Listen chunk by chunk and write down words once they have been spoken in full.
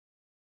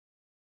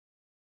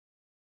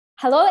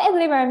Hello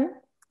everyone!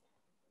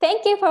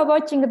 Thank you for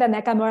watching the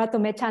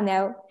Nakamura-Tome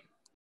channel.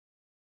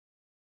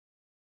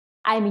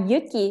 I'm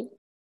Yuki.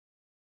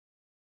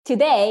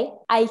 Today,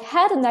 I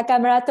heard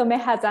Nakamura-Tome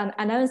has an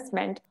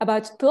announcement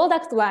about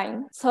product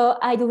line, so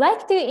I'd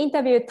like to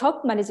interview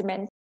top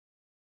management.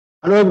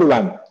 Hello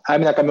everyone,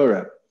 I'm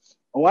Nakamura.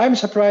 I'm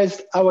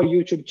surprised our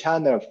YouTube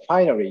channel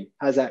finally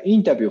has an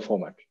interview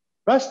format.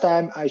 Last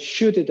time I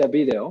shooted a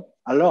video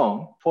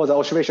alone for the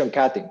observation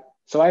cutting,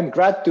 so I'm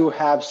glad to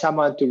have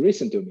someone to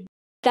listen to me.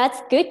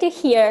 That's good to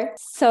hear.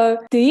 So,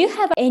 do you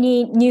have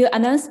any new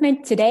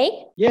announcement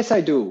today? Yes,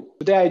 I do.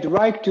 Today I'd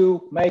like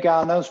to make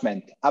an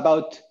announcement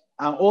about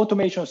an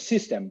automation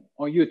system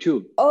on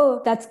YouTube.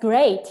 Oh, that's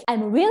great.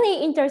 I'm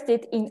really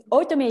interested in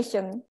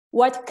automation.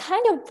 What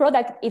kind of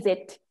product is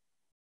it?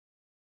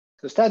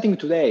 So starting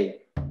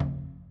today,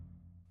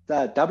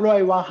 the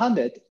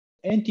WY-100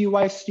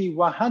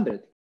 NTY3-100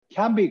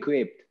 can be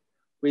equipped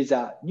with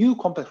a new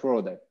compact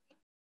loader.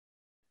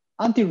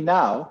 Until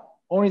now,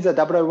 only the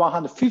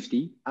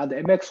WY-150 and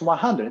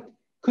MX100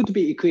 could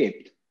be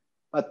equipped,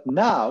 but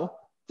now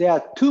there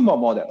are two more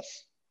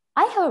models.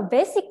 I have a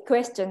basic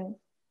question.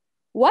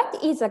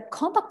 What is a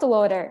compact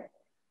loader?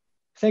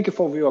 Thank you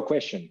for your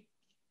question.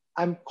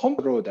 A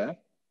compact loader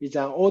is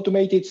an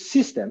automated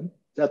system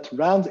that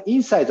runs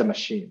inside the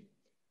machine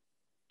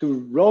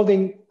to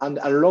loading and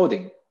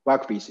unloading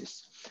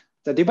workpieces.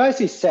 The device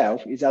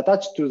itself is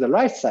attached to the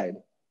right side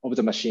of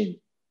the machine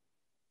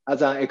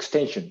as an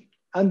extension,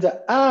 and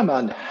the arm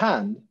and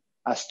hand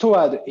are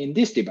stored in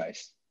this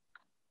device.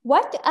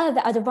 What are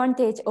the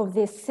advantages of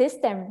this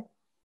system?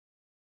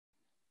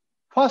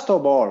 First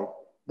of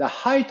all, the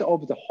height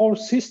of the whole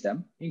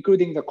system,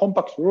 including the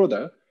compact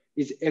loader,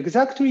 is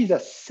exactly the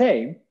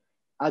same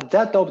as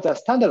that of the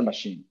standard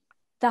machine.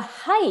 The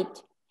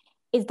height.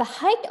 Is the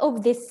height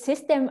of this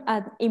system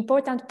an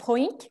important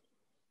point?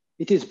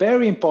 It is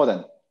very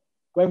important.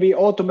 When we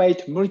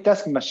automate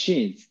multitasking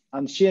machines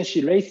and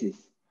CNC lathes,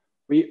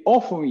 we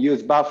often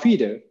use bar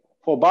feeder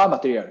for bar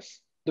materials.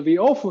 We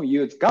often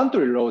use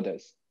gantry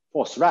loaders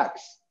for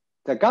slugs.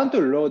 The gantry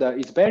loader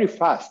is very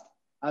fast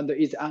and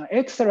is an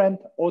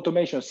excellent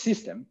automation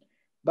system,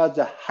 but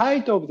the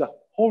height of the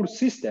whole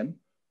system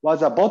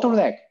was a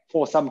bottleneck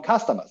for some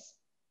customers,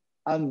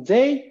 and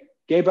they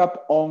gave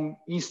up on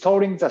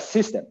installing the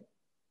system.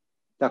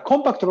 The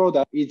compact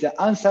loader is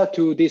the answer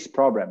to this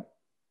problem.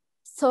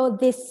 So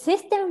this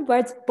system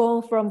was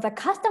born from the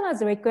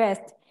customer's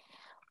request.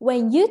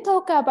 When you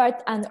talk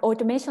about an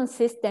automation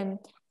system,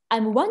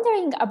 I'm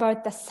wondering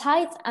about the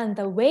size and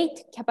the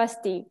weight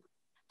capacity.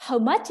 How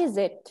much is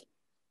it?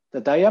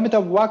 The diameter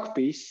of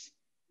workpiece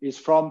is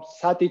from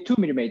 32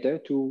 millimeter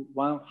to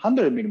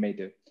 100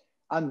 millimeter,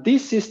 and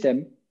this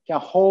system can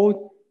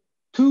hold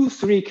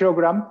 2-3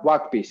 kilogram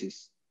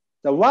workpieces.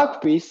 The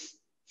workpiece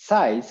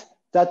size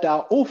that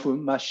are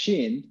often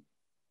machined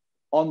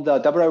on the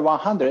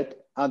WY-100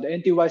 and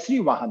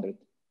NTY3-100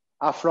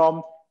 are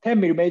from 10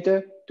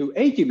 millimeter to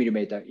 80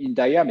 millimeter in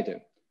diameter.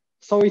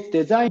 So it's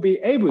designed to be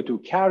able to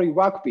carry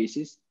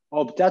workpieces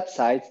of that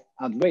size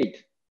and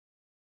weight.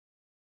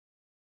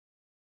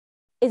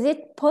 Is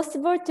it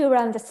possible to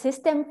run the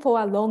system for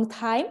a long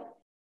time?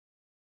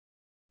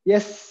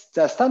 Yes,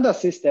 the standard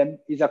system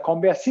is a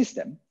conveyor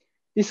system.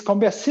 This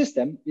conveyor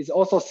system is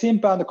also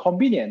simple and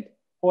convenient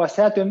for a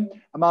certain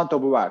amount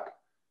of work.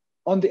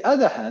 On the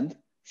other hand,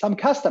 some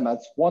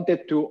customers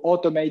wanted to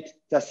automate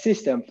the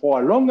system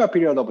for a longer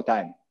period of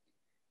time.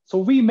 So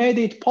we made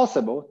it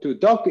possible to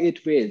dock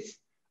it with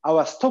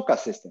our stocker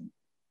system.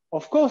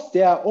 Of course,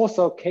 there are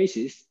also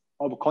cases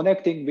of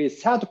connecting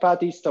with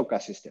third-party stocker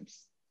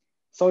systems.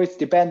 So it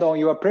depends on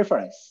your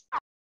preference.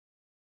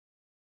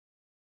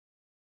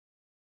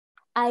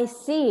 I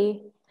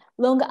see.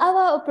 Long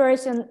hour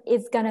operation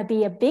is gonna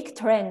be a big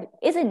trend,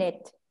 isn't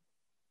it?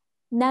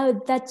 Now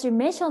that you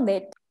mentioned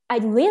it,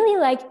 I'd really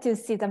like to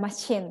see the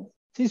machine.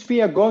 Since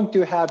we are going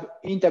to have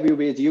an interview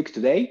with Yuki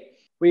today,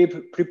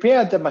 we've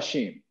prepared the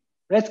machine.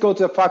 Let's go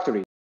to the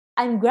factory.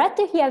 I'm glad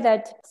to hear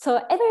that. So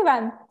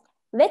everyone,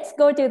 let's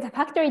go to the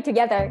factory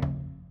together.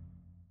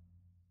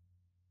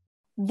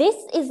 This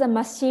is a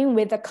machine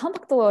with a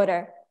compact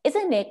loader,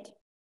 isn't it?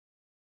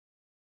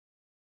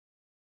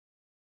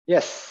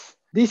 Yes,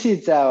 this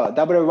is the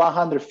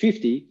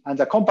W150 and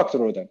the compact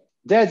loader.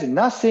 There's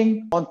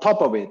nothing on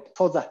top of it,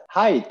 so the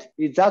height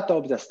is that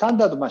of the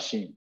standard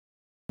machine.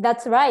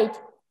 That's right.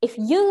 If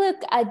you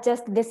look at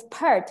just this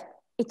part,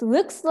 it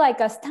looks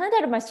like a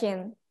standard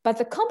machine, but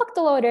the compact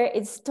loader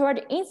is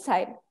stored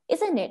inside,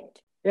 isn't it?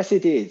 Yes,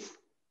 it is.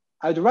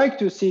 I'd like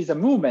to see the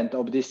movement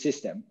of this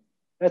system.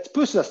 Let's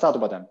push the start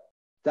button.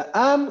 The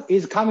arm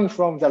is coming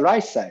from the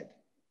right side.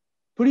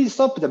 Please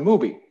stop the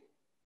moving.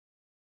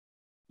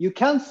 You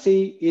can't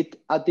see it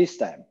at this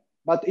time,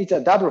 but it's a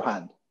double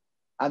hand,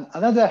 and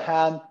another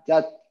hand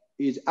that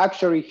is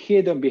actually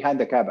hidden behind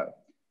the cover.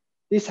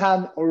 This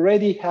hand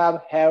already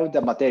have held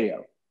the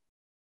material.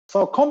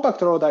 So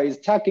compact loader is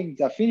checking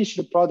the finished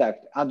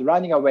product and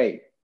running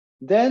away.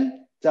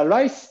 Then the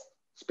right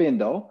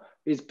spindle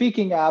is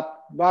picking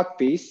up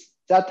workpiece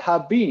that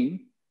have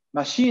been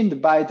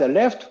machined by the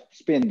left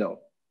spindle.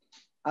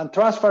 and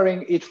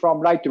transferring it from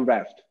right to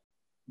left.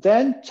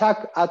 Then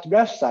chuck at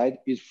left side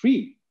is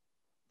free.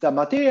 The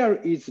material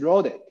is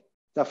loaded.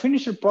 The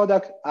finished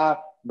product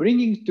are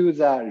bringing to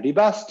the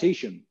reverse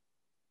station.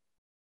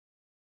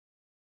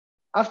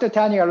 After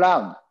turning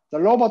around, the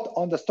robot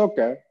on the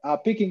stocker are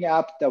picking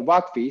up the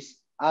workpiece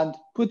and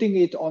putting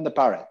it on the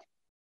pallet.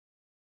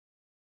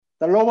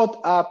 The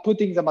robot are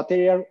putting the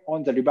material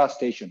on the reverse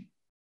station.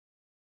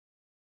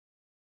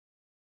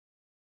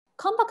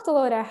 Compact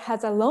loader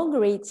has a long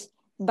reach,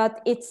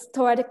 but it's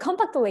stored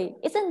compactly,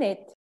 isn't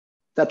it?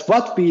 That's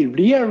what we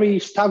really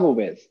struggle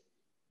with.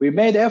 We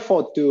made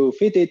effort to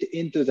fit it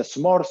into the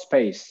small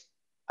space.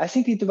 I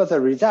think it was a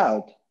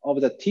result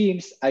of the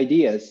team's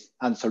ideas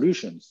and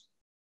solutions.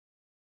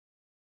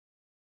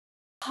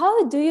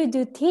 How do you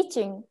do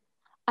teaching?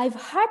 I've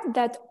heard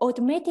that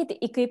automated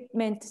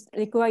equipment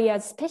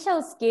requires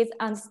special skills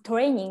and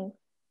training.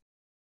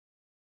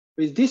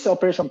 With this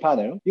operation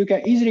panel, you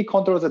can easily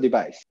control the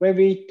device. When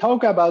we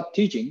talk about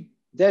teaching,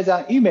 there's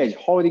an image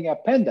holding a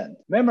pendant,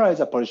 memorize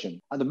the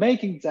position, and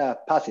making the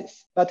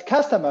passes. But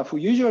customers who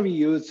usually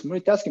use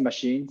multitasking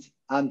machines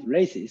and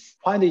lathes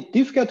find it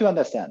difficult to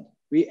understand.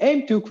 We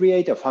aim to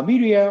create a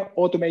familiar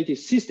automated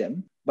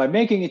system by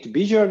making it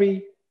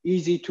visually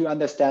easy to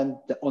understand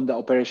on the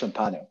operation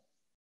panel.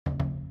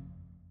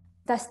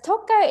 The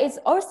stocker is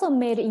also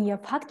made in your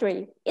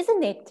factory,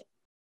 isn't it?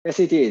 Yes,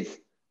 it is.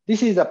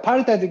 This is a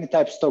palletizing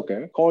type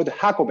stocker called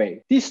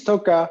Hakobei. This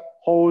stocker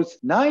holds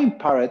 9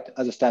 pallets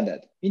as a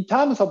standard. In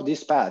terms of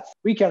dispatch,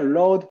 we can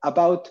load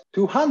about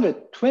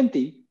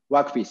 220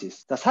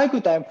 workpieces. The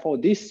cycle time for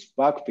this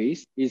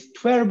workpiece is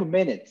 12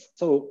 minutes,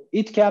 so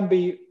it can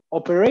be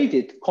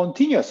operated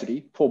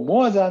continuously for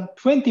more than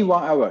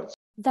 21 hours.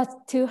 That's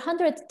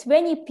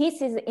 220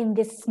 pieces in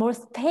this small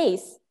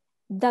space.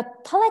 The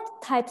pallet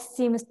type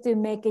seems to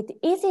make it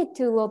easy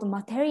to load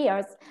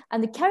materials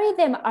and carry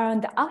them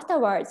around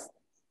afterwards.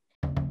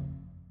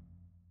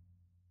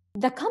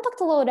 The compact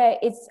loader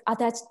is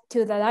attached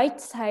to the right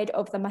side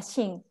of the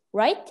machine,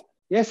 right?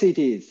 Yes, it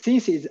is.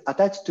 Since it's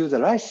attached to the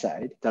right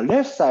side, the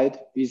left side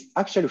is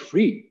actually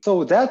free.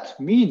 So that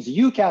means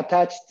you can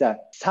attach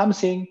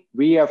something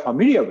we are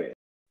familiar with.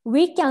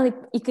 We can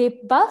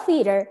equip bar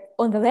feeder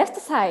on the left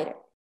side.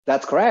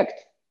 That's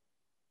correct.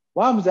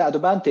 One of the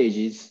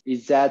advantages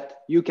is that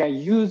you can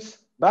use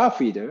bar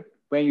feeder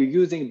when you're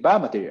using bar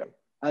material,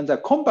 and the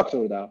compact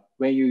loader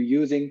when you're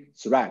using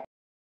slag.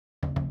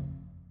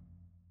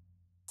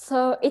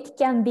 So it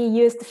can be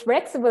used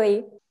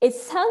flexibly. It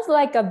sounds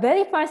like a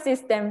very fun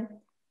system.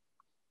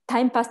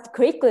 Time passed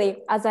quickly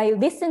as I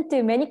listened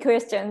to many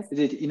questions. Is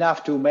it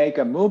enough to make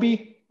a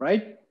movie,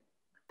 right?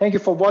 Thank you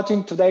for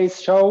watching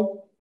today's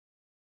show.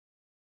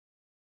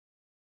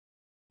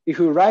 If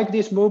you like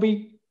this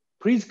movie,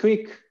 please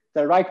click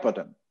the like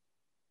button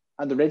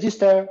and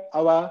register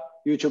our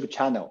YouTube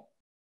channel.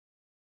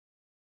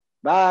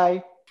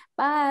 Bye.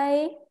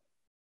 Bye.